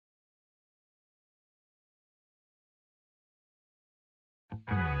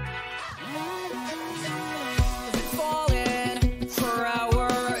Falling for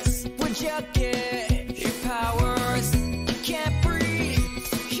hours, would you get your powers? I can't breathe,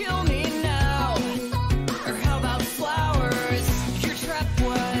 kill me now. Or how about flowers? Your trap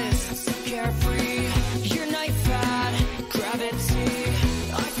was so carefree. Your knife had gravity.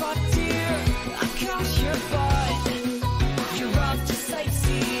 I fought deer, I caught your butt. You're off to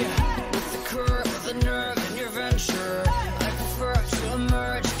sightsee with the curve, the nerve, and your venture. I prefer to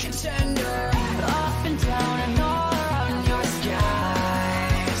emerge contender. Up and down and all around your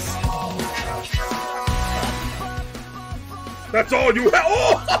skies. That's all you have.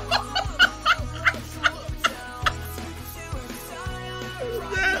 Oh!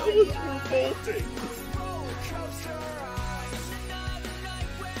 That was revolting.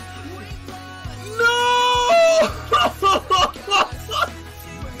 No!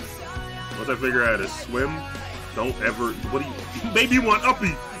 Once I figure out how to swim, don't ever. What do you? Baby one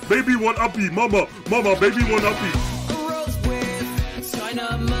uppy. Baby one uppy. Mama. Baby one uppy. A rose with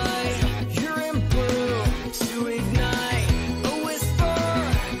dynamite. You're in blue to ignite. A whisper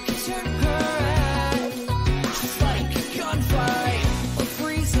can turn her head. Just like a gunfight. A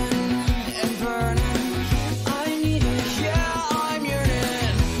freezing and burning. I need it, yeah, I'm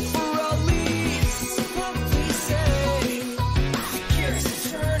yearning for release. So please say, gears are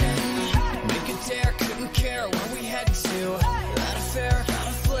turning. Make a dare, couldn't care where we head to. That affair, got a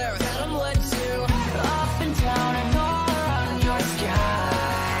flare that I'm led to. Up and down and all around your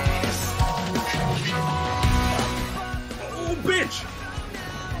skies. Oh, bitch!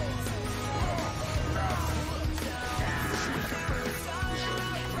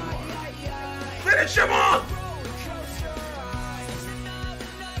 Finish him off!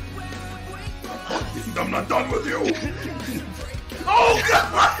 I'm not done with you! Oh,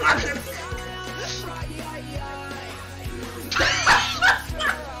 God!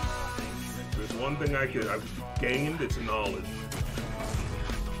 There's one thing I've gained, it's knowledge.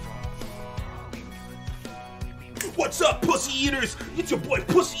 What's up, pussy eaters? It's your boy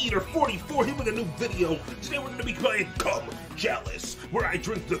Pussy Eater 44 here with a new video. Today we're gonna be playing Cum Chalice, where I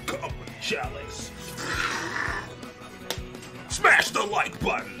drink the cum chalice. Smash the like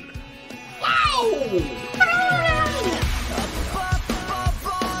button. Wow!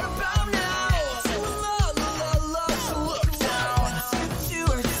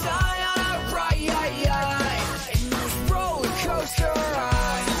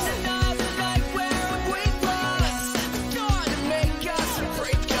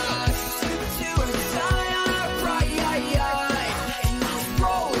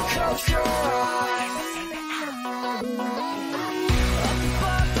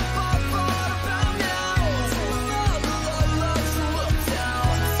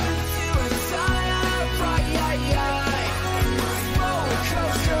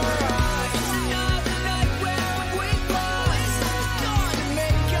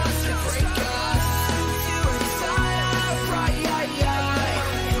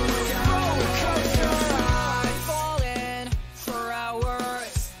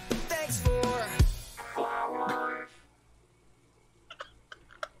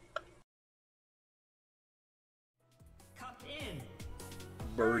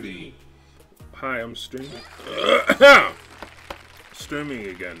 Birdie. Hi, I'm streaming. Streaming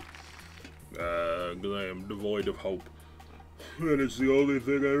again. Because I am devoid of hope. And it's the only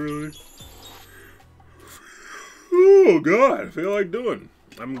thing I really... Oh, God, I feel like doing.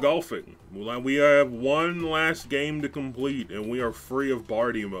 I'm golfing. We have one last game to complete, and we are free of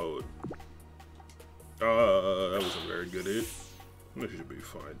Barty mode. That wasn't very good hit. This should be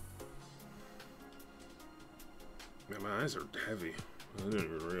fine. Man, my eyes are heavy. I didn't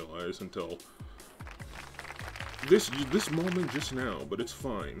even realize until this moment just now, but it's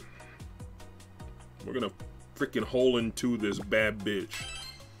fine. We're gonna freaking hole into this bad bitch.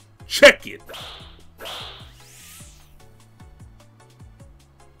 Check it!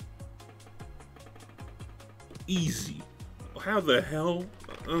 Easy. How the hell?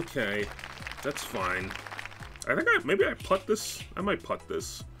 Okay, that's fine. I think maybe I putt this. I might putt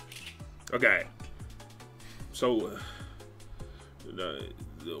this. Okay. So,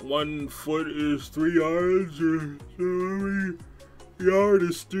 1 foot is 3 yards, or every yard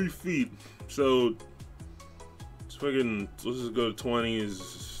is 3 feet. So, it's fucking, let's just go to 20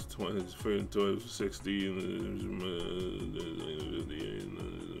 is 20, 60,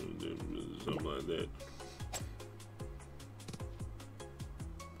 something like that.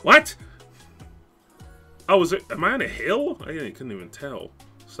 What? Oh, was it? Am I on a hill? I couldn't even tell.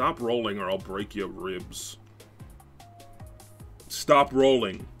 Stop rolling or I'll break your ribs. Stop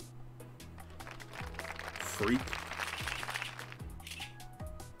rolling. Freak.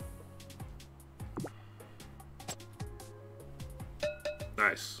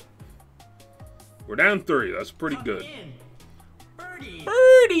 Nice. We're down 3. That's pretty good. Birdie.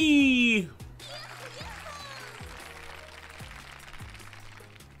 Birdie!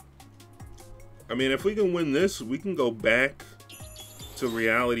 I mean, if we can win this, we can go back to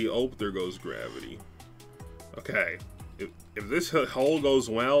reality. Oh, there goes gravity. Okay. If this hole goes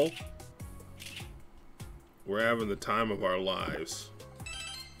well, we're having the time of our lives.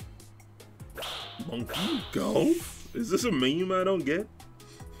 Monkey golf? Is this a meme I don't get?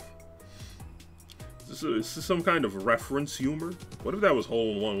 Is this some kind of reference humor? What if that was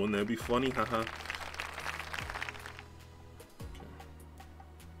hole in one? Wouldn't that be funny? Haha.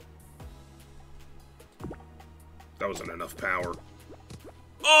 That wasn't enough power.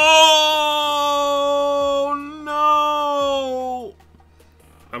 Oh no!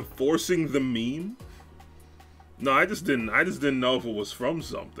 I'm forcing the meme? No, I just didn't know if it was from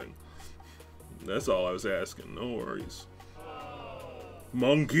something. That's all I was asking. No worries.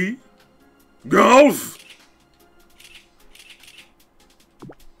 Monkey golf.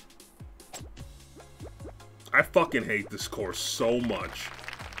 I fucking hate this course so much.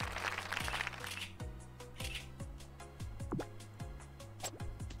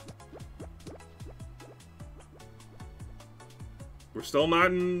 We're still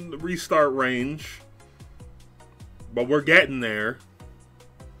not in the restart range, but we're getting there.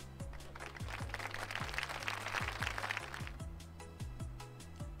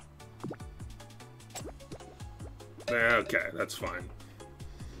 Okay, that's fine.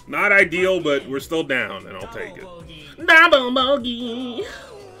 Not ideal, but we're still down, and I'll take it. Double bogey.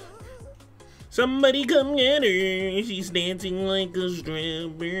 Somebody come get her. She's dancing like a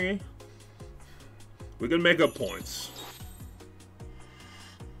stripper. We can make up points.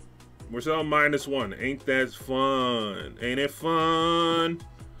 We're still -1. Ain't that fun? Ain't it fun?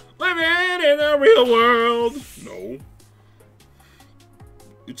 Living in the real world. No.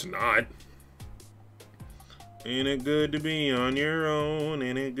 It's not. Ain't it good to be on your own?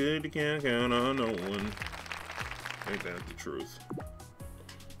 Ain't it good to can't count on no one? Ain't that the truth?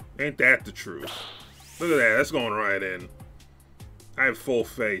 Ain't that the truth? Look at that. That's going right in. I have full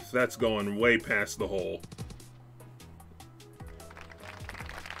faith. That's going way past the hole.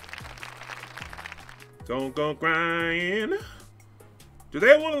 Don't go crying. Do they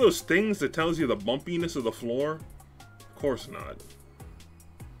have one of those things that tells you the bumpiness of the floor? Of course not.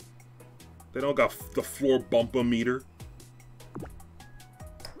 They don't got the floor bump-o-meter.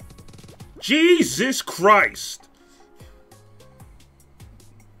 Jesus Christ!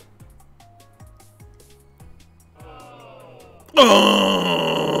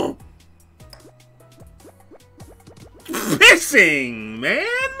 Oh! Pissing, man!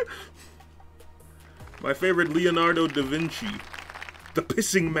 My favorite Leonardo da Vinci. The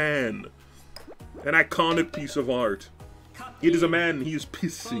Pissing Man. An iconic piece of art. It is a man, he is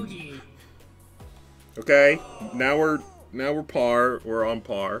pissing. Okay, now we're we're on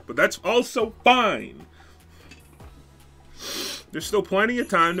par, but that's also fine. There's still plenty of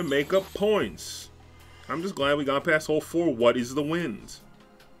time to make up points. I'm just glad we got past hole 4. What is the wind?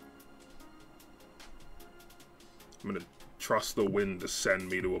 I'm gonna trust the wind to send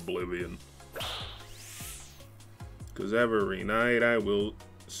me to oblivion. 'Cause every night I will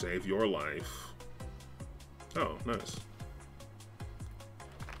save your life. Oh, nice.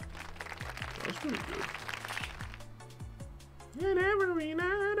 That's pretty good. And every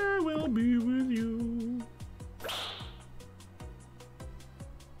night I will be with you.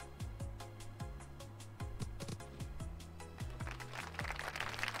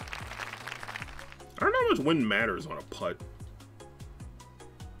 I don't know how much wind matters on a putt.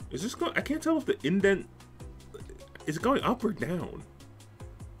 Is this going? I can't tell if the indent is it going up or down.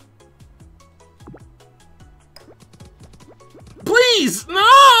 Please, no!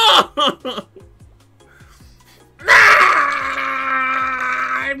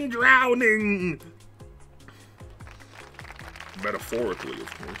 I'm drowning. Metaphorically,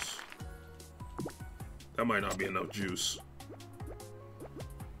 of course. That might not be enough juice.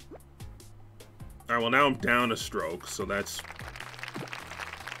 Alright, well now I'm down a stroke, so that's...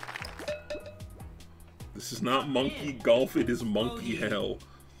 This is not monkey golf, it is monkey hell.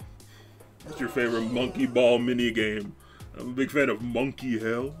 What's your favorite monkey ball minigame? I'm a big fan of monkey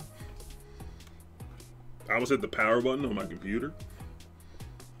hell. I almost hit the power button on my computer.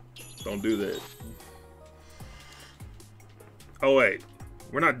 Don't do that. Oh wait,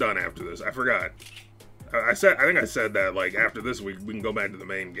 we're not done after this. I forgot. I think I said that like after this we can go back to the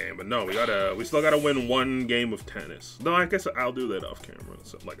main game, but no, we still gotta win 1 game of tennis. No, I guess I'll do that off camera,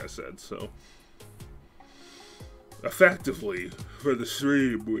 so, like I said. So effectively for the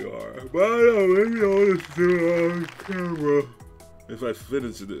stream we are, but maybe I'll just do it on camera If I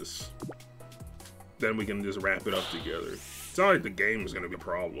finish this, then we can just wrap it up together. It's not like the game is gonna be a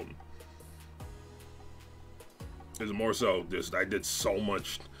problem. It's more so just I did so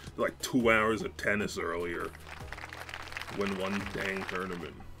much, like 2 hours of tennis earlier. Win one dang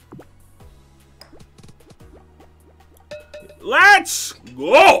tournament. Let's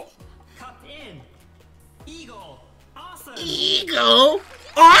go! Cup in. Eagle. Awesome. Eagle?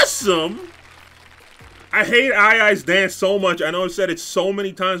 Awesome? I hate Ai's dance so much. I know I've said it so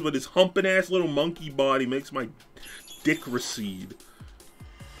many times, but his humping ass little monkey body makes my dick recede.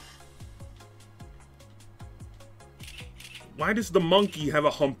 Why does the monkey have a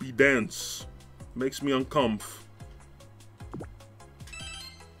humpy dance? Makes me uncomf.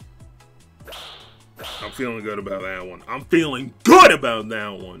 I'm feeling good about that one. I'm feeling good about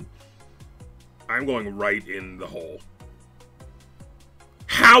that one. I'm going right in the hole.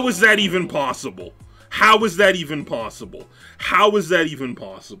 How is that even possible? How is that even possible? How is that even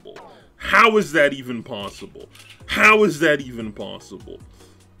possible? How is that even possible? How is that even possible?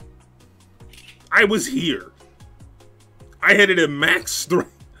 I was here. I hit it at max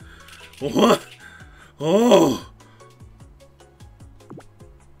strength. What? Oh.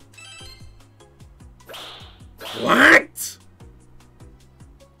 What?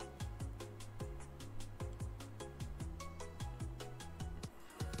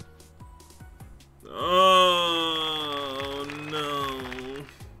 Oh, no.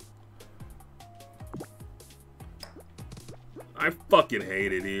 I fucking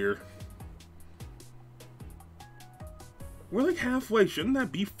hate it here. We're like halfway. Shouldn't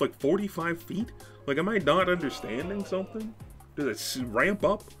that be like 45 feet? Like, am I not understanding something? Does it ramp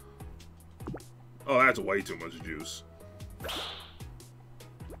up? Oh, that's way too much juice.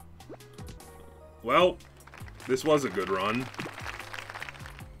 Well, this was a good run.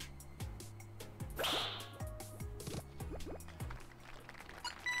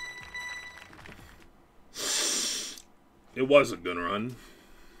 It was a good run.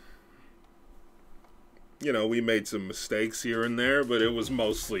 You know, we made some mistakes here and there, but it was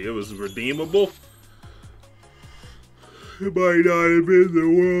redeemable. It might not have been the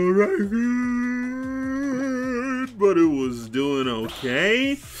world record, but it was doing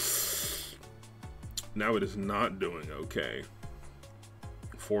okay. Now it is not doing okay,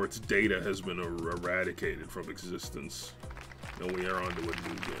 for its data has been eradicated from existence, and we are onto a new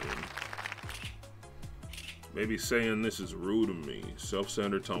game. Maybe saying this is rude of me,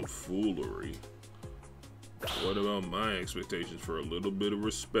 self-centered tomfoolery. What about my expectations for a little bit of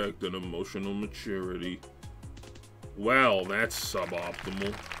respect and emotional maturity? Well, that's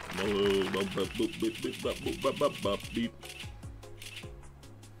suboptimal.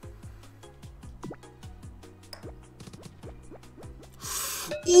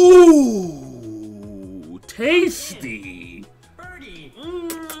 Ooh, tasty. Birdie.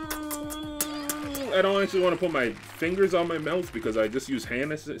 I don't actually want to put my fingers on my mouth because I just use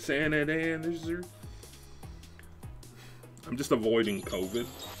hand sanitizer. I'm just avoiding COVID.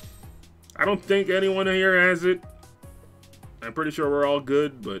 I don't think anyone here has it. I'm pretty sure we're all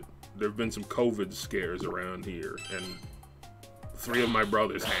good, but there have been some COVID scares around here, and 3 of my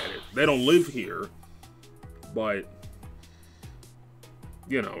brothers had it. They don't live here, but,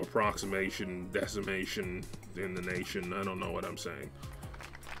 you know, approximation, decimation in the nation. I don't know what I'm saying.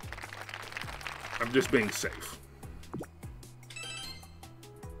 I'm just being safe.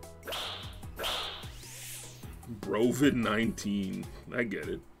 Brovid-19. I get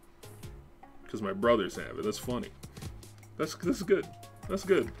it. Because my brothers have it. That's funny. That's good. That's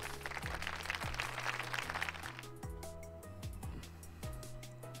good.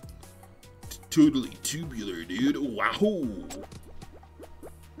 Totally tubular, dude. Wow.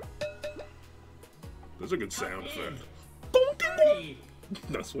 That's a good sound effect.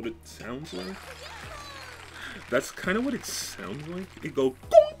 That's what it sounds like. That's kind of what it sounds like. It go.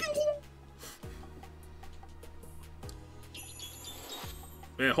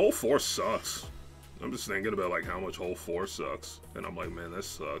 Man, hole 4 sucks. I'm just thinking about like how much hole 4 sucks, and I'm like, man, this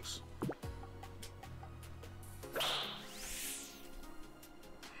sucks.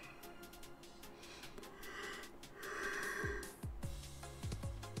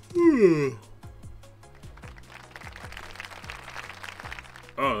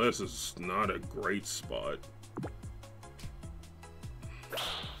 Oh, this is not a great spot.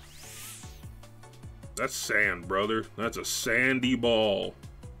 That's sand, brother. That's a sandy ball.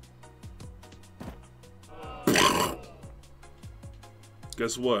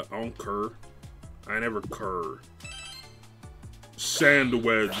 Guess what? I don't cur. I never cur. Sand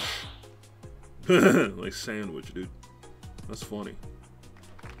wedge. Like sandwich, dude. That's funny.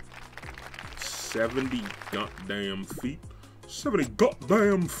 70 goddamn feet. 70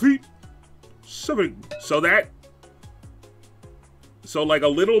 goddamn feet. 70. So like a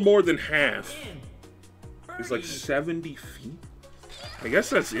little more than half. It's like 70 feet. I guess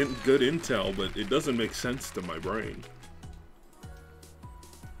that's good intel, but it doesn't make sense to my brain.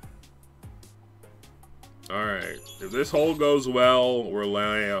 Alright, if this hole goes well, we're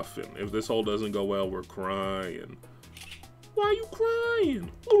laughing. If this hole doesn't go well, we're crying. Why are you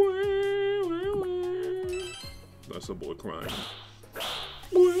crying? That's a boy crying.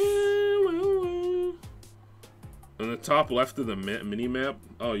 On the top left of the mini map,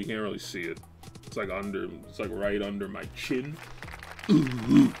 oh, you can't really see it. It's like right under my chin.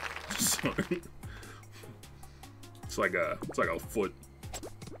 Sorry. It's like a foot,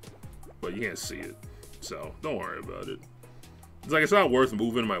 but you can't see it. So, don't worry about it. It's like, it's not worth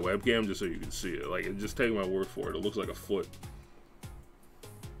moving my webcam just so you can see it. Like, just take my word for it. It looks like a foot.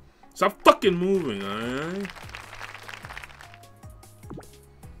 Stop fucking moving, alright?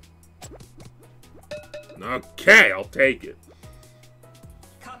 Okay, I'll take it.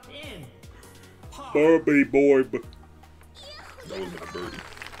 Cup in. Barbie boy, but that wasn't a birdie.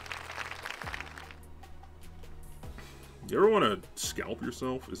 You ever want to scalp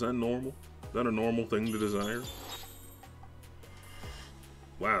yourself? Is that normal? Is that a normal thing to desire?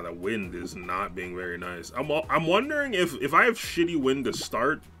 Wow, the wind is not being very nice. I'm wondering if I have shitty wind to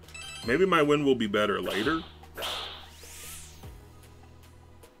start, maybe my wind will be better later.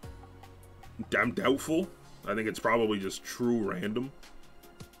 I'm doubtful. I think it's probably just true random.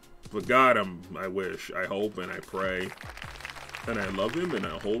 But God, I wish, I hope, and I pray. And I love him, and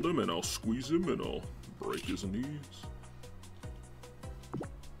I'll hold him, and I'll squeeze him, and I'll break his knees.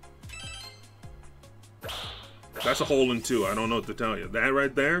 That's a hole in 2. I don't know what to tell you. That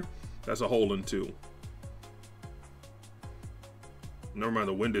right there, that's a hole in 2. Never mind,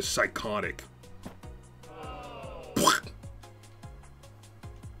 the wind is psychotic.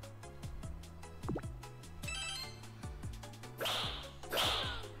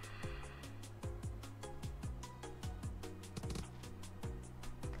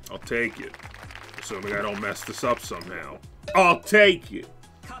 I'll take it. Assuming I don't mess this up somehow. I'll take it.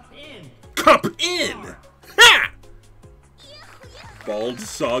 Cup in. Cup in! Ha! Bald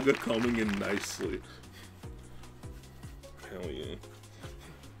Saga coming in nicely. Hell yeah.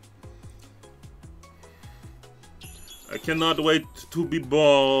 I cannot wait to be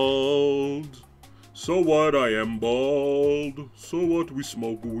bald. So what, I am bald. So what, we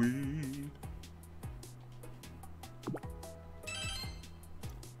smoke weed.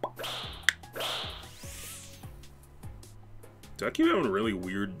 I keep having really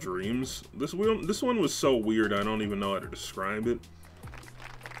weird dreams. This one was so weird I don't even know how to describe it.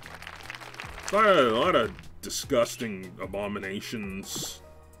 A lot of disgusting abominations,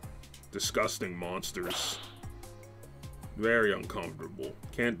 disgusting monsters. Very uncomfortable.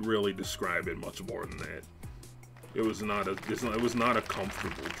 Can't really describe it much more than that. It was not a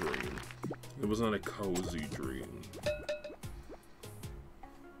comfortable dream. It was not a cozy dream.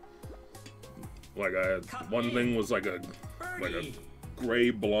 Like one thing was like a gray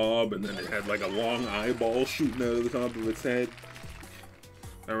blob, and then it had like a long eyeball shooting out of the top of its head.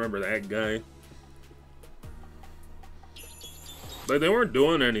 I remember that guy. Like, they weren't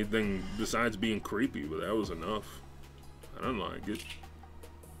doing anything besides being creepy, but that was enough. I don't like it.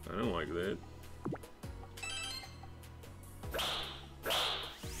 I don't like that.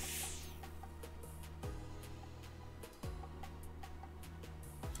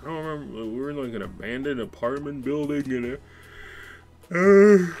 I don't remember. We were in like an abandoned apartment building, and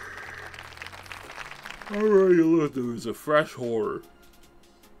already look, there was a fresh horror.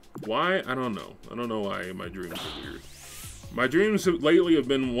 Why? I don't know. I don't know why my dreams are weird. My dreams lately have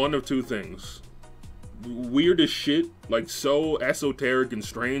been one of two things. Weird as shit, like so esoteric and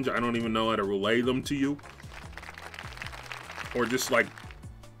strange, I don't even know how to relay them to you. Or just like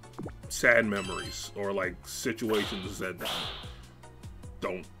sad memories, or like situations that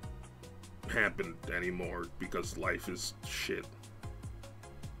don't happen anymore because life is shit.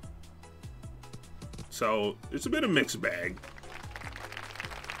 So it's a bit of a mixed bag.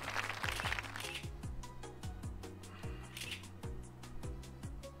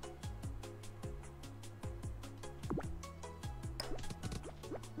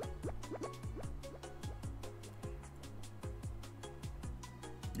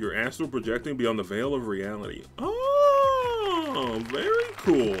 You're astral projecting beyond the veil of reality. Oh, very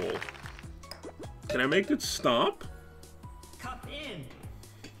cool. Can I make it stop? Cup in.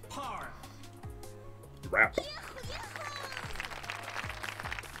 Par. Rap.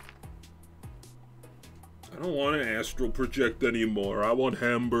 I don't want to astral project anymore. I want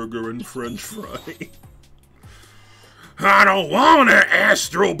hamburger and french fry. I don't wanna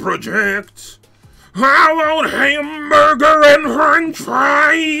astral project. I want hamburger and french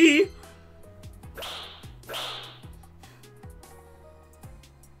fry.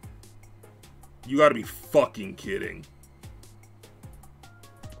 You gotta be fucking kidding.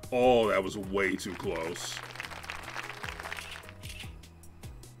 Oh, that was way too close.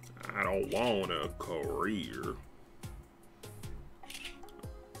 I don't want a career.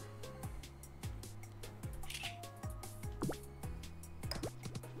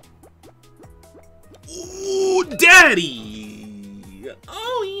 Ooh, daddy!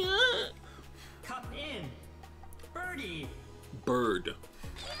 Oh, yeah! Cup in. Birdie. Bird.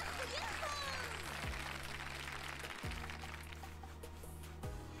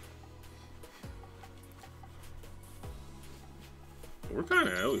 We're kind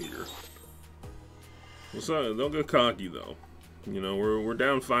of out here. What's up? Don't get cocky though. You know, we're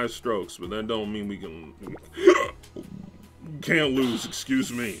down 5 strokes, but that don't mean we can't lose.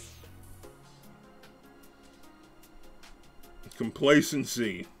 Excuse me.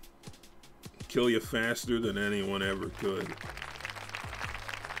 Complacency kill you faster than anyone ever could,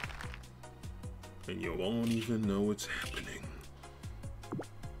 and you won't even know it's happening.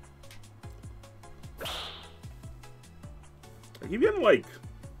 I keep getting like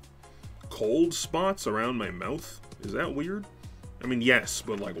cold spots around my mouth. Is that weird? I mean, yes,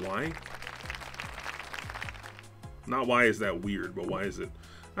 but like why? Not why is that weird, but why is it?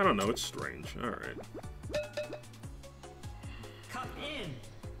 I don't know, it's strange. Alright. Cup in.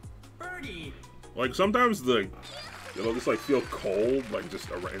 Birdie. Like sometimes it'll just like feel cold, like just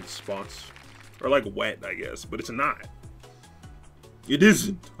around spots. Or like wet, I guess, but it's not. It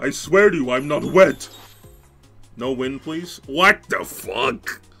isn't. I swear to you, I'm not wet. No wind, please. What the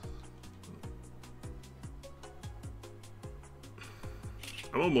fuck?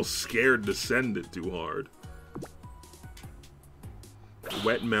 I'm almost scared to send it too hard.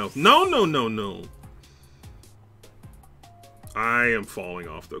 Wet mouth. No, no, no, no. I am falling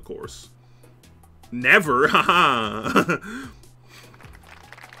off the course. Never. Haha.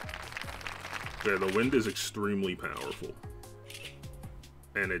 Okay, the wind is extremely powerful.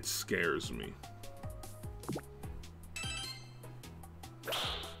 And it scares me.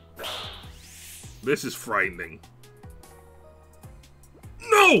 This is frightening.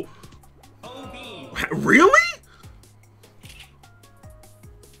 No! OB. Really?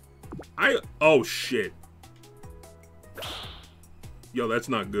 Oh shit. Yo, that's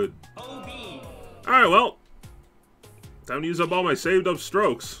not good. OB. Alright, well. Time to use up all my saved up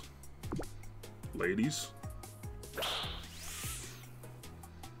strokes. Ladies.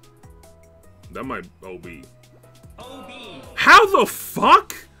 That might OB. OB. How the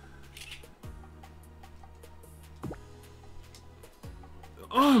fuck?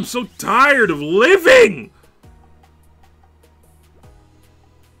 Oh, I'm so tired of living!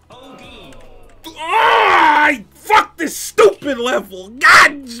 OB. Oh, fuck this stupid level!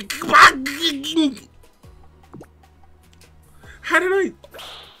 God!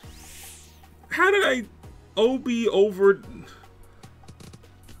 How did I OB over?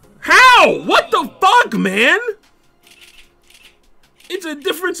 How? What the fuck, man? It's a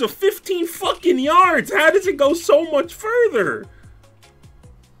difference of 15 fucking yards. How does it go so much further?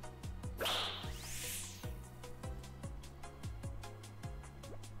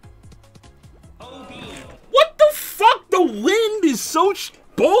 OB. What the fuck? The wind is so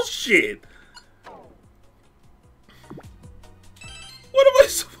bullshit. What am I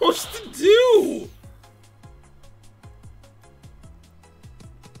supposed to do?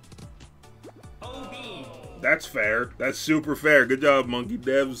 OB. That's fair. That's super fair. Good job, monkey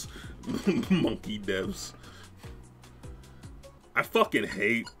devs. Monkey devs. I fucking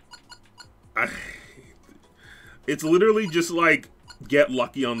hate. It's literally just like get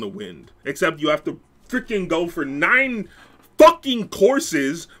lucky on the wind. Except you have to freaking go for 9 fucking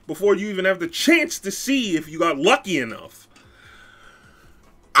courses before you even have the chance to see if you got lucky enough.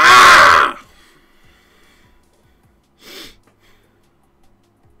 Ah!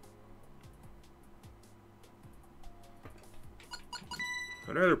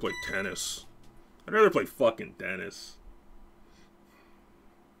 I'd rather play tennis. I'd rather play fucking tennis.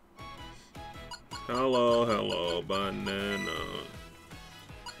 Hello, hello, banana.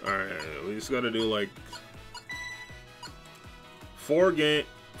 Alright, we just gotta do like 4 games,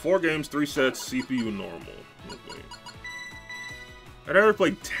 3 sets, CPU normal. Okay. I'd rather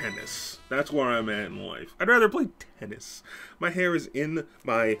play tennis. That's where I'm at in life. I'd rather play tennis. My hair is in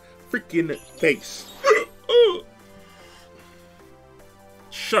my freaking face.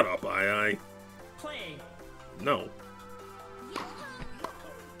 Shut up, I. Play. No.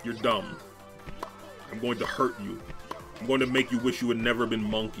 You're dumb. I'm going to hurt you. I'm going to make you wish you had never been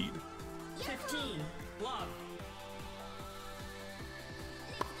monkeyed. 15. Love.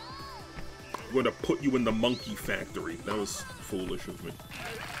 I'm going to put you in the monkey factory. That was foolish of me.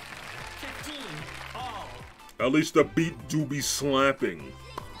 15. All. At least the beat do be slapping.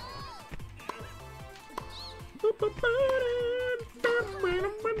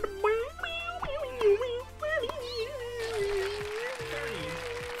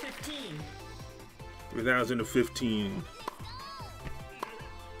 2015.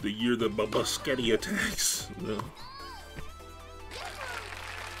 The year the Buschetti attacks. No.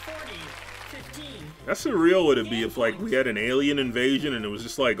 40. 15. How surreal would it be if, like, we had an alien invasion and it was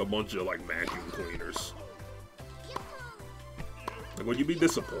just, like, a bunch of, like, vacuum cleaners? Like, would you be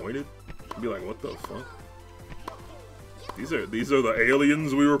disappointed? You'd be like, what the fuck? These are the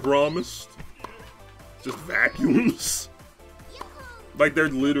aliens we were promised? Just vacuums? Like, they're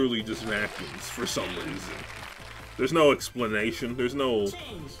literally just vacuums for some reason. There's no explanation. There's no...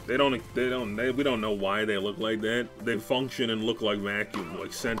 we don't know why they look like that. They function and look like vacuum,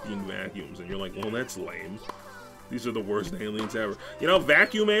 like sentient vacuums. And you're like, well, that's lame. These are the worst aliens ever. You know,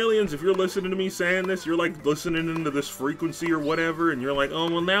 vacuum aliens, if you're listening to me saying this, you're like listening into this frequency or whatever, and you're like,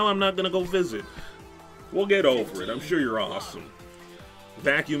 oh, well, now I'm not gonna go visit. We'll get over it. I'm sure you're awesome.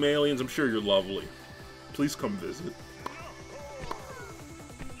 Vacuum aliens, I'm sure you're lovely. Please come visit.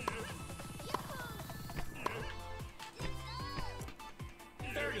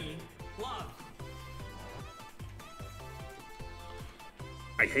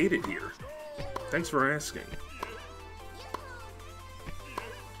 I hate it here. Thanks for asking.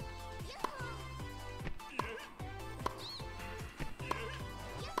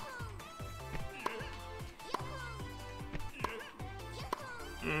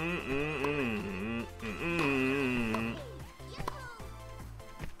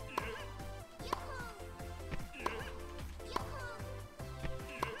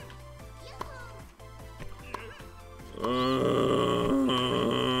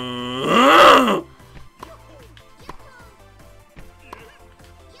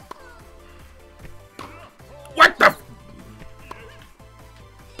 What the?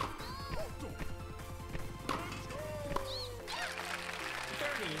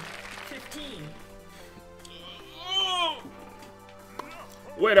 15.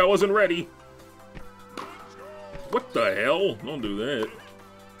 Wait, I wasn't ready. What the hell? Don't do that.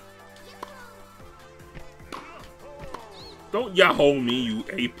 Don't yo-ho me, you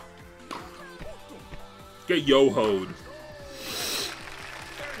ape. Get yo-hoed.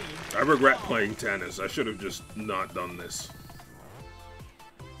 I regret playing tennis. I should have just not done this.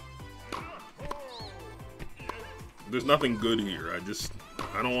 There's nothing good here. I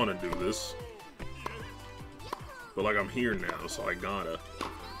don't want to do this. But, like, I'm here now, so I gotta.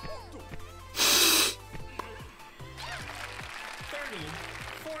 30,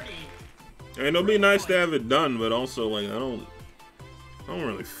 40. And it'll be nice to have it done, but also, like, I don't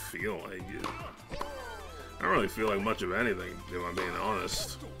really feel like it. I don't really feel like much of anything, if I'm being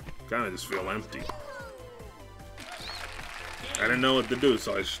honest. Kinda just feel empty. I didn't know what to do,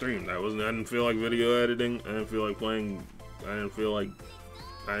 so I streamed. I didn't feel like video editing. I didn't feel like playing. I didn't feel like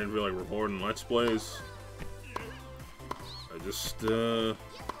recording Let's Plays. I just, I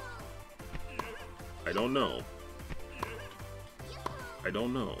don't know. I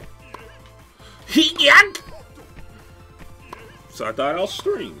don't know. So I thought I'll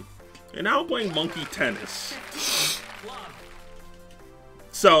stream. And now I'm playing monkey tennis.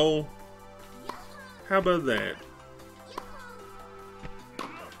 So, how about that?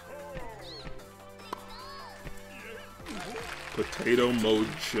 Potato mode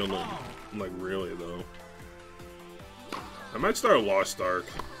chillin'. Like, really, though. I might start Lost Ark.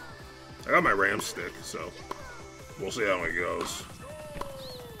 I got my RAM stick, so we'll see how it goes.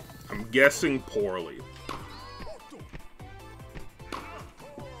 I'm guessing poorly.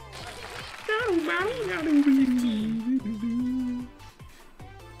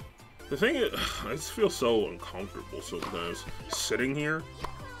 The thing is, I just feel so uncomfortable sometimes sitting here.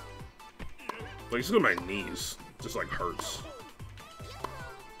 Like, just look at my knees. It just, like, hurts.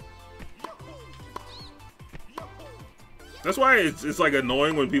 That's why it's like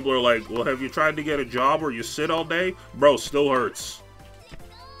annoying when people are like, well, have you tried to get a job where you sit all day? Bro, still hurts.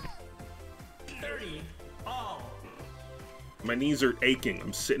 30. All. My knees are aching.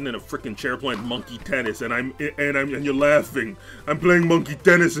 I'm sitting in a freaking chair playing monkey tennis and you're laughing. I'm playing monkey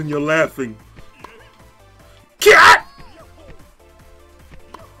tennis and you're laughing. Cat!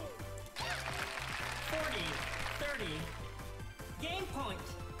 40. 30. Game point.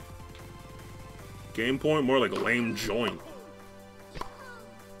 Game point? More like a lame joint.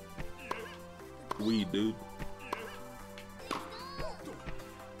 Weed, dude.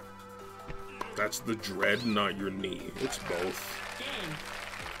 That's the dread, not your knee. It's both. Game.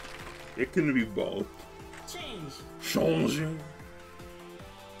 It can be both. Change. Change.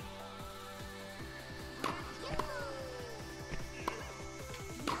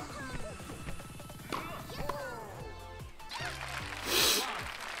 Block.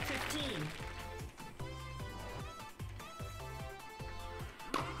 15.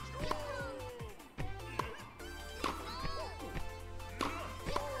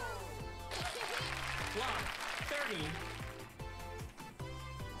 Block. 30.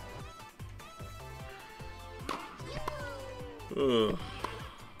 Ugh.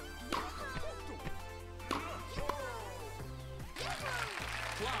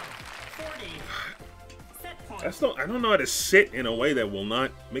 Block. 40. Set point. I don't know how to sit in a way that will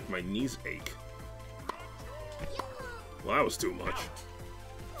not make my knees ache. Well, that was too much. Out.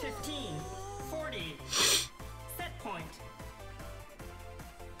 15. 40. Set point.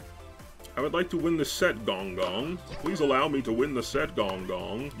 I would like to win the set, Gong Gong. Please allow me to win the set, Gong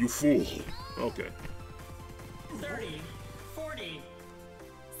Gong. You fool. Okay. 30. 40.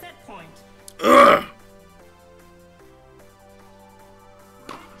 Set point. Ugh!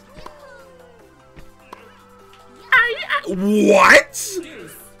 What?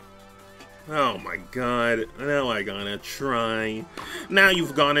 Deuce. Oh my god. Now I gotta try. Now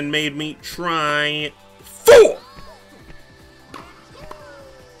you've gone and made me try. Fool!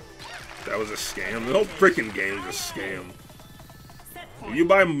 That was a scam. The whole freaking game is a scam. Set If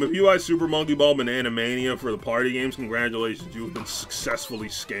point. you buy Super Monkey Ball Banana Mania for the party games, congratulations, you have been successfully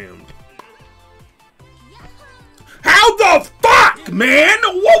scammed. How the fuck, man?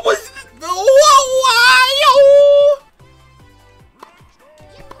 What was... Why?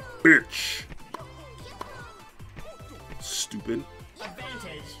 Bitch. Stupid.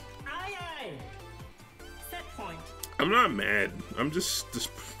 Advantage. Aye, aye. Set point. I'm not mad. I'm just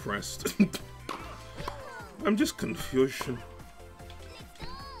depressed. I'm just confused. I'm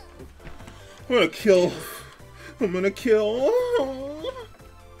gonna kill. I'm gonna kill.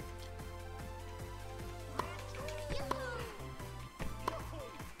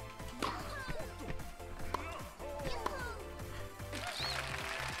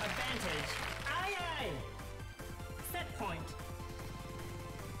 Advantage. Aye, aye. Set point.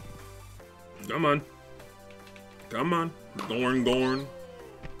 Come on. Come on. Gorn, Gorn.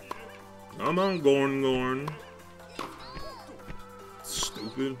 Come on, Gorn, Gorn.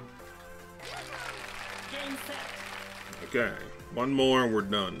 Stupid. Game set. Okay. One more and we're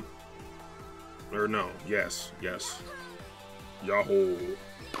done. Or no. Yes. Yes. Yahoo.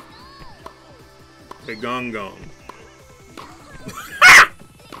 Hey, Gong Gong.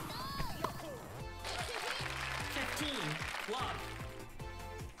 15. Block.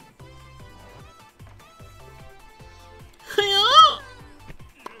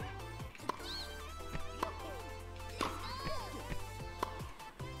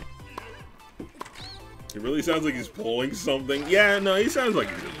 It really sounds like he's pulling something. Yeah, no, he sounds like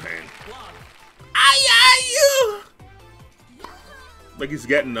he's in pain. Block. Like he's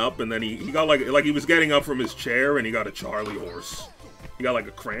getting up and then he got like he was getting up from his chair and he got a Charlie horse. He got like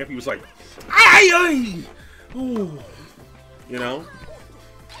a cramp. He was like, ay, ooh, you know?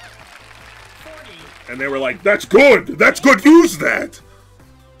 40. And they were like, that's good, use that.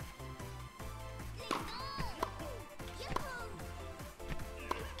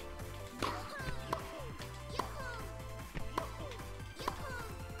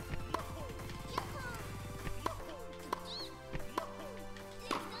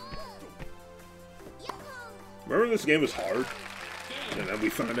 Remember this game was hard? Game. And then we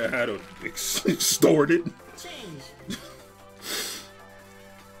found out how to extort it. Change.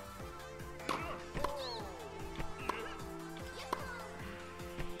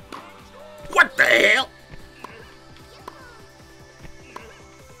 What the hell?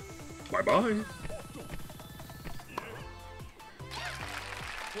 Bye-bye.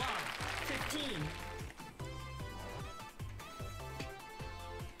 Block. 15.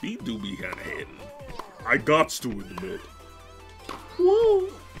 He do be kinda hidden. I gots to admit. Woo!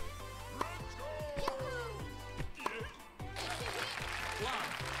 Block.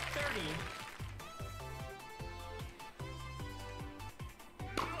 30.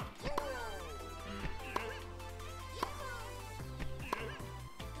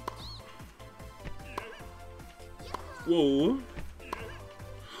 Whoa.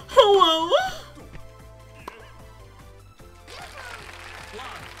 Hello?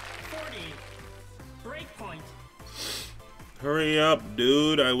 Block. 40. Break point. Hurry up,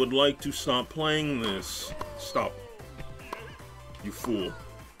 dude. I would like to stop playing this. Stop. You fool.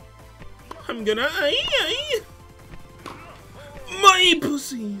 I'm gonna... My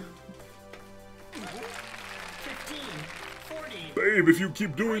pussy. Babe, if you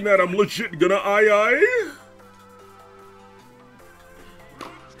keep doing that, I'm legit gonna aye.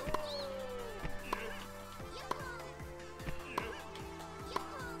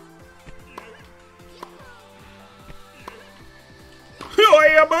 Here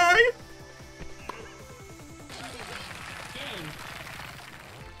am I. Game.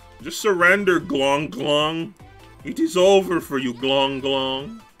 Just surrender, Glong Glong. It is over for you, Glong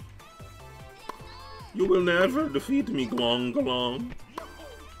Glong. You will never defeat me, Glong Glong.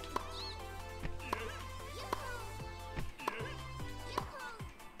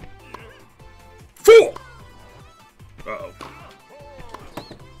 Fool! Uh-oh.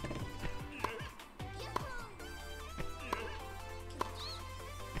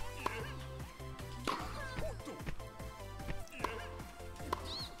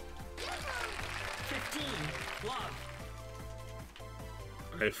 Love.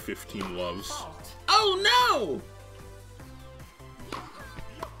 I have 15 loves. Fault. Oh no!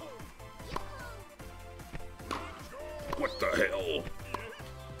 What the hell?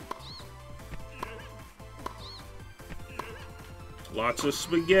 Lots of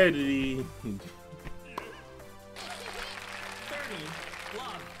spaghetti. 30.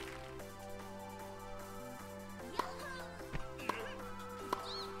 Love.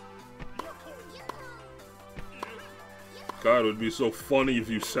 God, it would be so funny if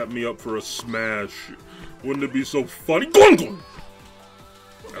you set me up for a smash. Wouldn't it be so funny? Glung, glung!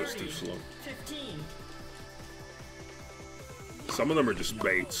 That was too 30. slow. 15. Some of them are just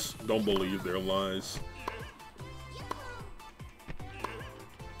baits. Don't believe their lies.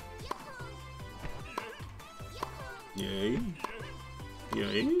 Yay.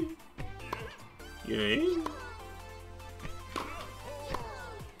 Yay. Yay.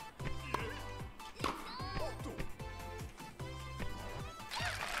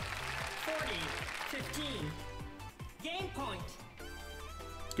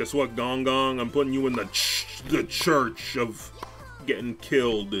 Guess what, Gong Gong? I'm putting you in the church of getting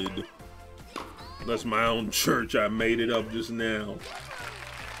killed, dude. That's my own church. I made it up just now.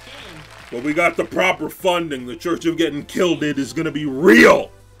 But we got the proper funding. The church of getting killed, it is gonna be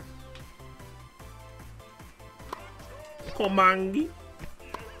real. Komangi.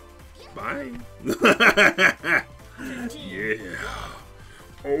 Bye. Yeah.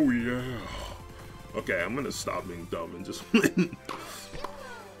 Oh yeah. Okay, I'm gonna stop being dumb and just win.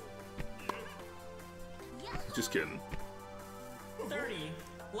 Just kidding. 30.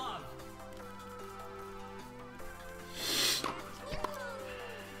 Love.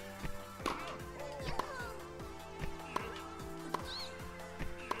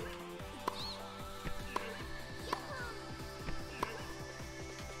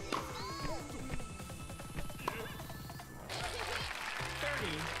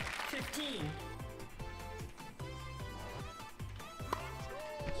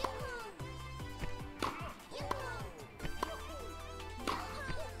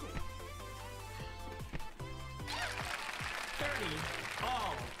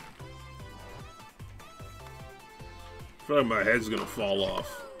 I feel like my head's gonna fall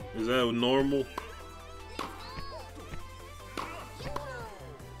off. Is that normal?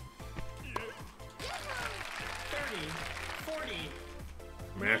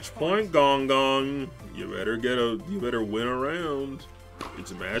 Match point, Gong Gong. You better win a round.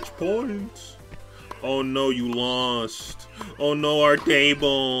 It's match point. Oh no, you lost. Oh no, our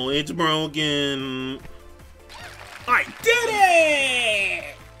table. It's broken. I did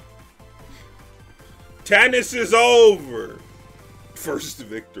it! Tennis is over. First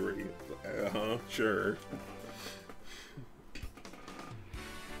victory. Sure.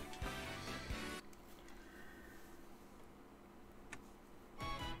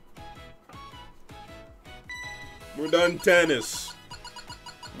 We're done tennis.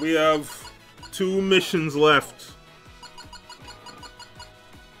 We have 2 missions left.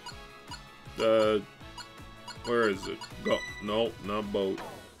 Where is it? Go. No, not boat.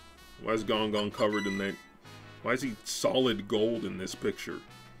 Why is Gong Gong covered in that? Why is he solid gold in this picture?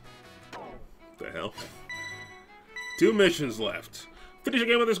 What the hell? 2 missions left. Finish a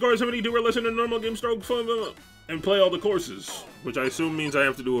game with a score of 72 or less in a normal game stroke and play all the courses. Which I assume means I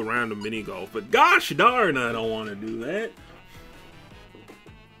have to do a round of mini golf. But gosh darn, I don't want to do that.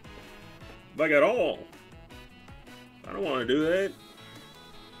 Like at all. I don't want to do that.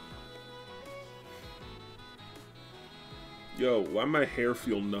 Yo, why my hair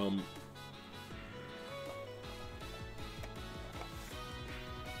feel numb?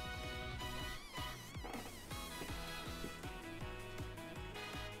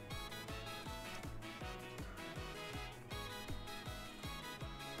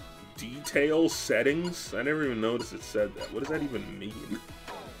 Detail settings? I never even noticed it said that. What does that even mean?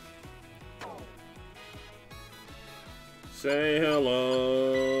 Say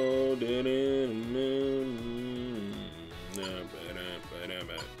hello.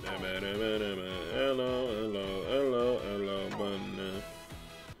 Hello.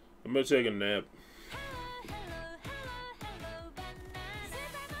 I'm gonna take a nap.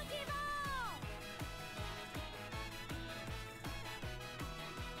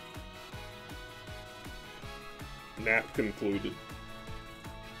 Nap concluded.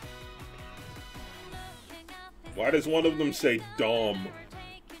 Why does one of them say Dom?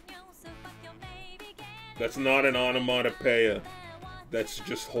 That's not an onomatopoeia. That's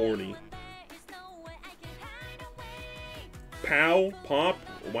just horny. Pow, pop,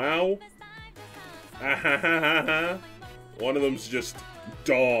 wow. Ah ha ha ha ha. One of them's just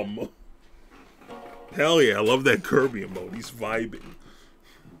Dom. Hell yeah, I love that Kirby emote. He's vibing.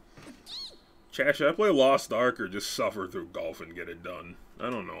 Chat, should I play Lost Ark or just suffer through golf and get it done? I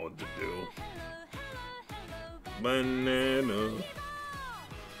don't know what to do. Banana.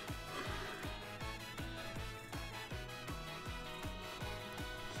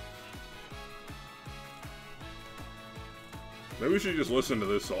 Maybe we should just listen to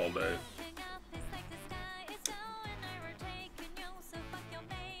this all day.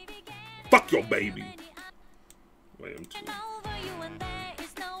 Fuck your baby. Wait, I'm too...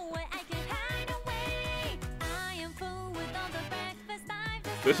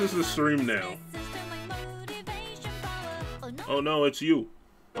 This is the stream now. Oh no, it's you.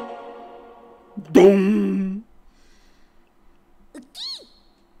 Boom.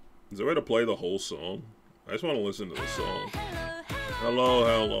 Is there a way to play the whole song? I just want to listen to the song.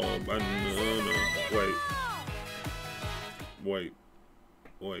 Hello, banana.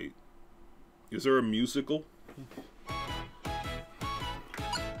 Wait. Is there a musical?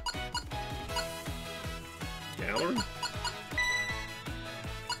 Gallery?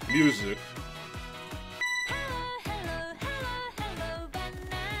 Music.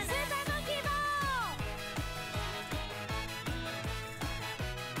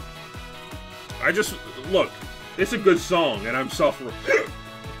 I just, look, it's a good song and I'm suffering.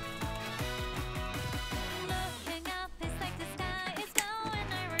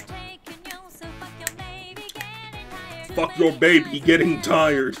 Fuck your baby getting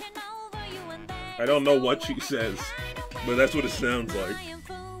tired. I don't know what she says, but that's what it sounds like.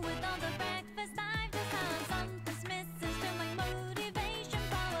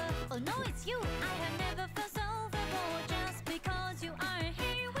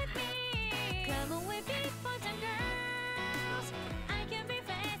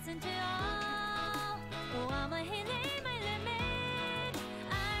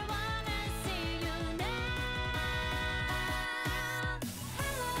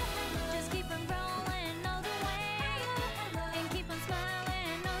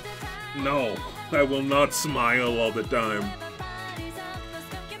 No, I will not smile all the time.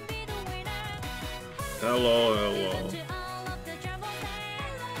 Hello.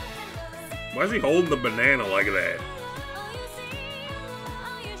 Why is he holding the banana like that?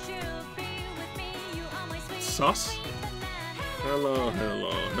 Sus? Hello, banana.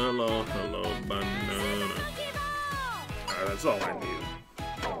 Alright, that's all I needed.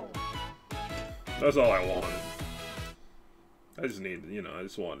 That's all I wanted. I just need, you know, I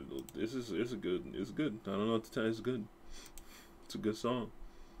just wanted to, it's good. I don't know what to tell you, it's good. It's a good song.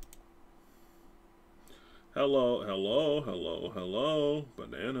 Hello,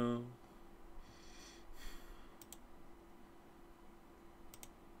 banana.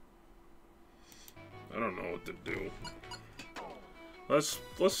 I don't know what to do. Let's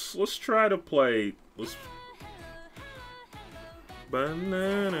try to play,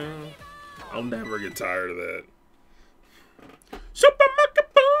 banana. I'll never get tired of that.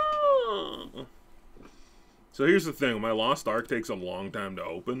 So here's the thing, my Lost Ark takes a long time to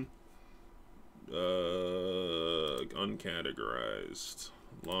open. Uncategorized.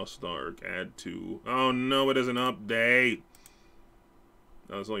 Lost Ark, add to. Oh no, it doesn't update.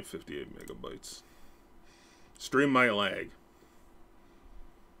 No, it's only 58 megabytes. Stream might lag.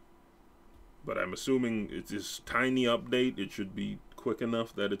 But I'm assuming it's this tiny update, it should be quick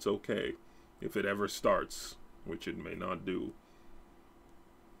enough that it's okay. If it ever starts, which it may not do.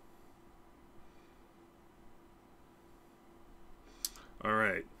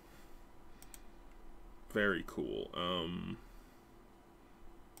 Alright. Very cool.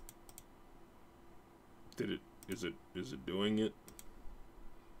 Is it doing it?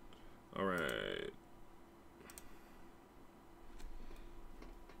 Alright.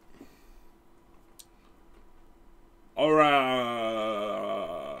 Alright.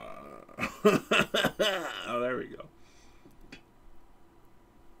 Oh, there we go.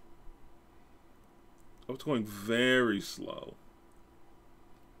 Oh, it's going very slow.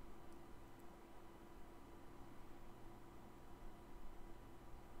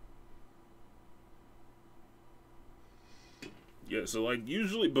 Yeah, so like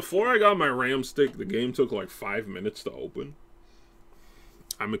usually before I got my RAM stick, the game took like 5 minutes to open.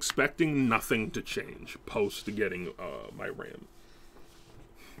 I'm expecting nothing to change post getting my RAM.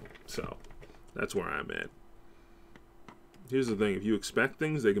 So that's where I'm at. Here's the thing, if you expect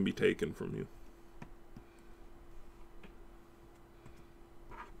things, they can be taken from you.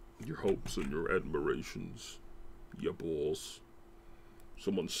 Your hopes and your admirations. Your balls.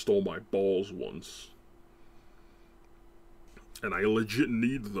 Someone stole my balls once. And I legit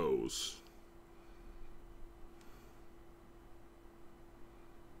need those.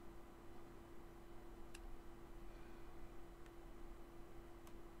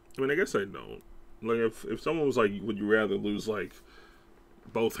 I mean, I guess I don't. Like, if someone was like, would you rather lose, like,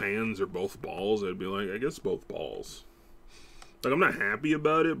 both hands or both balls? I'd be like, I guess both balls. Like, I'm not happy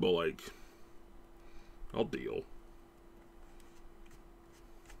about it, but, like, I'll deal.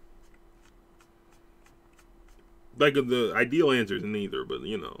 Like, the ideal answer is neither, but,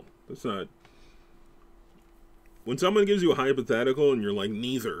 you know, that's not... When someone gives you a hypothetical and you're like,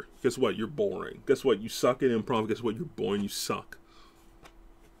 neither, guess what? You're boring. Guess what? You suck at improv. Guess what? You're boring. You suck.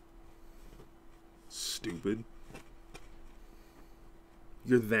 Stupid.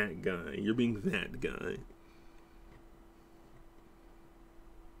 You're that guy. You're being that guy.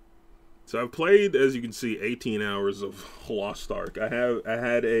 So I've played, as you can see, 18 hours of Lost Ark. I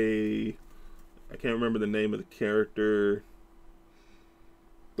had a... I can't remember the name of the character.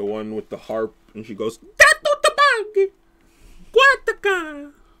 The one with the harp, and she goes,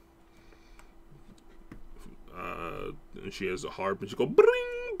 and she has a harp, and she goes,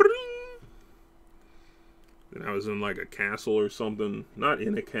 bring, bring. And I was in like a castle or something, not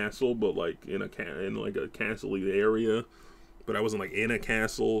in a castle, but like in like a castle-y area. But I wasn't like in a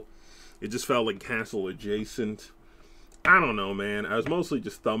castle. It just felt like castle adjacent. I don't know, man. I was mostly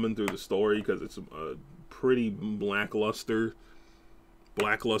just thumbing through the story because it's a pretty lackluster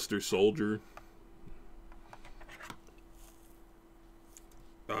soldier.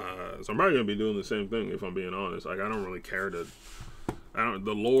 So I'm probably gonna be doing the same thing if I'm being honest. Like, I don't really care to.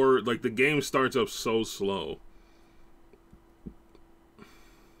 The lore, like, the game starts up so slow,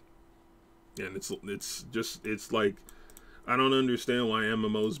 and it's like, I don't understand why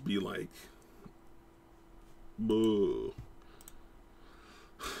MMOs be like, boo.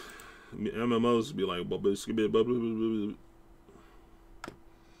 MMOs be like,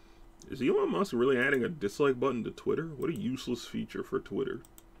 is Elon Musk really adding a dislike button to Twitter? What a useless feature for Twitter.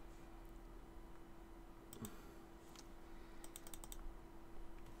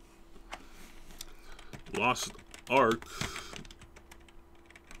 Lost Ark.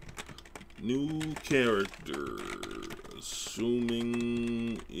 New character.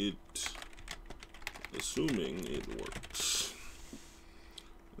 Assuming it works.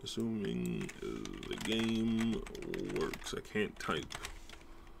 Assuming the game works. I can't type.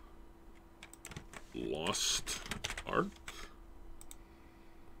 Lost Ark.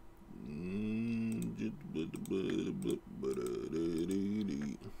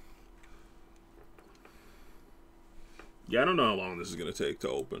 Yeah, I don't know how long this is gonna take to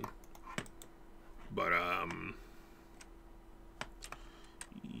open, but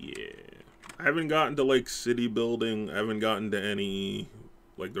yeah, I haven't gotten to like city building. I haven't gotten to any,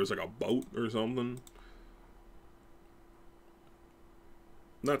 like, there's like a boat or something.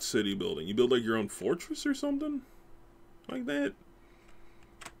 Not city building. You build like your own fortress or something like that.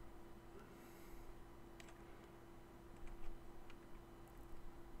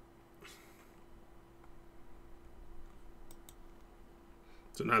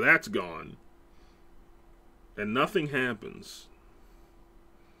 So now that's gone. And nothing happens.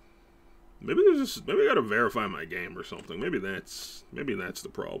 Maybe I gotta verify my game or something. Maybe that's the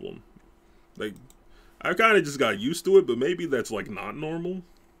problem. Like, I kind of just got used to it, but maybe that's like not normal.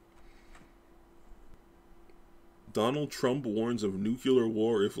 Donald Trump warns of nuclear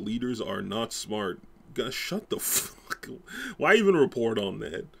war if leaders are not smart. Guys, shut the fuck up. Why even report on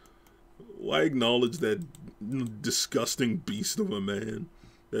that? Why acknowledge that disgusting beast of a man?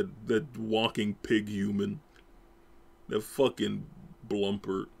 That walking pig human. That fucking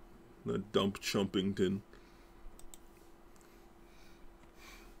Blumpert. That dump Chumpington.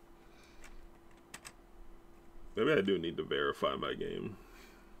 Maybe I do need to verify my game.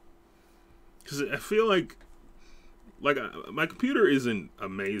 Because I feel like my computer isn't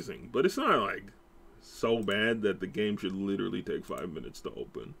amazing, but it's not like so bad that the game should literally take 5 minutes to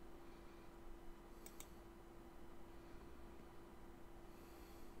open.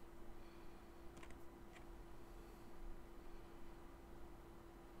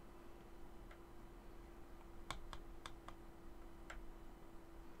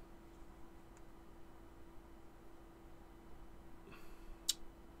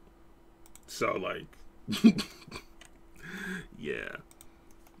 So, like, yeah.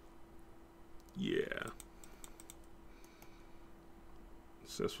 Yeah.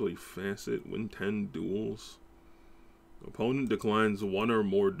 Successfully facet, win 10 duels. Opponent declines 1 or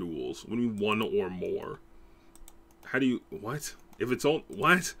more duels. What do you mean 1 or more? How do you, what? If it's all,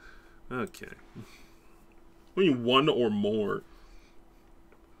 what? Okay. What do you mean 1 or more?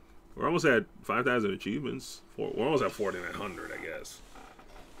 We're almost at 5,000 achievements. We're almost at 4,900, I guess.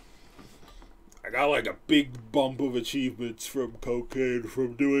 I got like a big bump of achievements from cocaine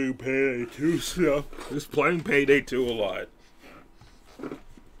from doing Payday 2 stuff. Just playing Payday 2 a lot.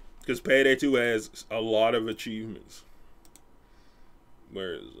 Because Payday 2 has a lot of achievements.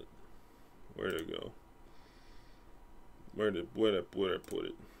 Where is it? Where did it go? Where did I put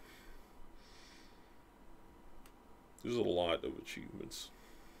it? There's a lot of achievements.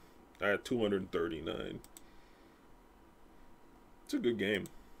 I had 239. It's a good game.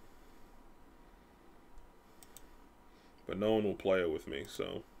 But no one will play it with me,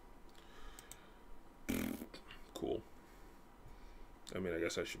 so. Cool. I mean, I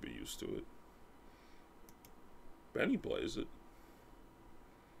guess I should be used to it. Benny plays it.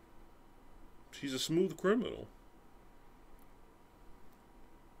 She's a smooth criminal.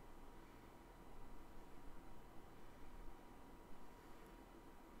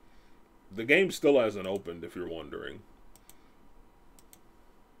 The game still hasn't opened, if you're wondering.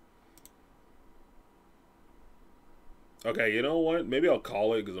 Okay, you know what? Maybe I'll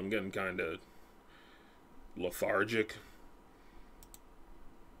call it because I'm getting kind of lethargic.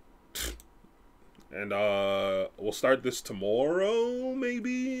 And we'll start this tomorrow,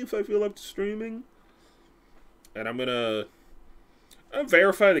 maybe, if I feel up to streaming. And I'm gonna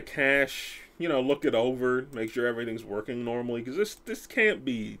verify the cache, you know, look it over, make sure everything's working normally, because this can't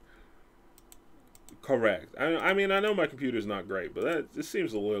be correct. I mean, I know my computer's not great, but this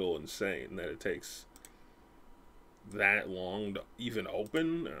seems a little insane that it takes that long to even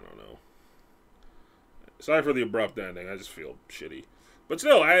open. I don't know. Sorry for the abrupt ending. I just feel shitty. But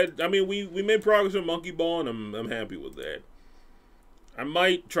still, I mean, we made progress with Monkey Ball, and I'm happy with that. I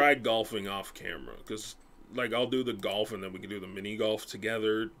might try golfing off camera, because, like, I'll do the golf, and then we can do the mini golf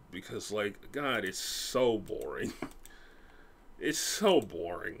together, because, like, God, it's so boring. It's so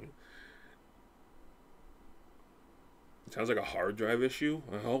boring. It sounds like a hard drive issue?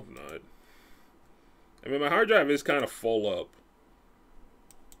 I hope not. I mean, my hard drive is kind of full up.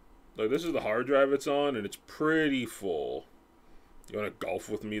 Like, this is the hard drive it's on, and it's pretty full. You want to golf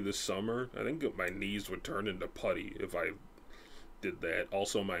with me this summer? I think my knees would turn into putty if I did that.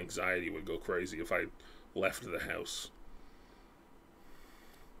 Also, my anxiety would go crazy if I left the house.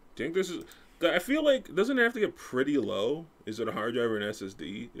 Do you think this is... I feel like... Doesn't it have to get pretty low? Is it a hard drive or an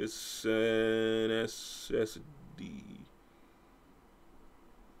SSD? It's an SSD.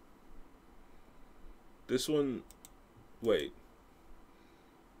 This one... Wait.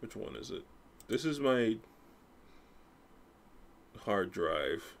 Which one is it? This is my... hard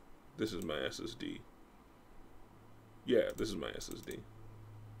drive. This is my SSD. Yeah, this is my SSD.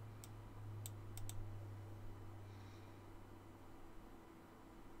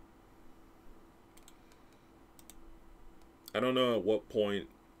 I don't know at what point,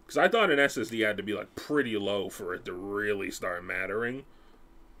 because I thought an SSD had to be like pretty low for it to really start mattering,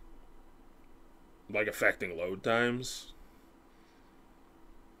 like affecting load times.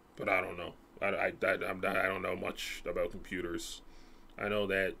 But I don't know. I don't know much about computers. I know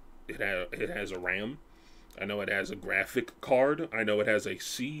that it has a RAM. I know it has a graphic card. I know it has a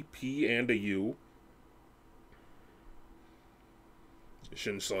C, P, and a U. It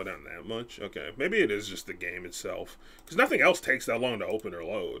shouldn't slow down that much. Okay, maybe it is just the game itself, because nothing else takes that long to open or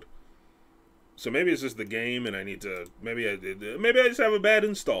load. So maybe it's just the game, and I need to maybe I just have a bad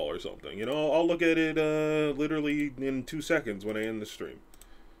install or something. You know, I'll look at it literally in 2 seconds when I end the stream.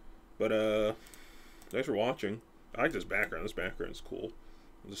 But thanks for watching. I like this background. This background's cool.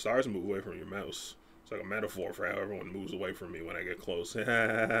 The stars move away from your mouse. It's like a metaphor for how everyone moves away from me when I get close.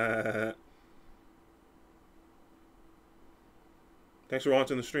 Thanks for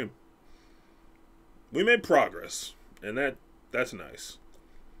watching the stream. We made progress, and that's nice.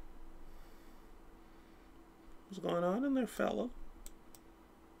 What's going on in there, fella?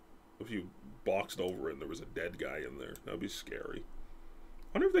 If you boxed over it and there was a dead guy in there, that'd be scary.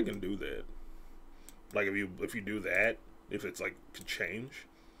 I wonder if they can do that. Like, if you do that, if it's, like, could change.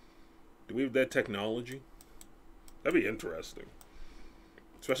 Do we have that technology? That'd be interesting.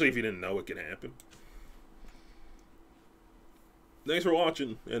 Especially if you didn't know it could happen. Thanks for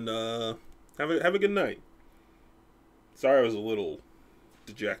watching, and, have a good night. Sorry I was a little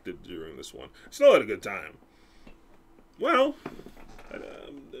dejected during this one. Still had a good time. Well,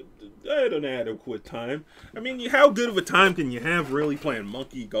 an adequate time. I mean, how good of a time can you have really playing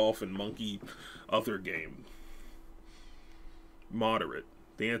monkey golf and monkey other game? Moderate.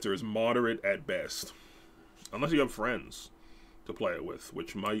 The answer is moderate at best. Unless you have friends to play it with,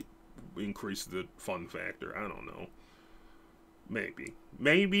 which might increase the fun factor. I don't know. Maybe.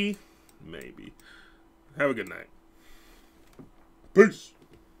 Maybe. Have a good night. Peace.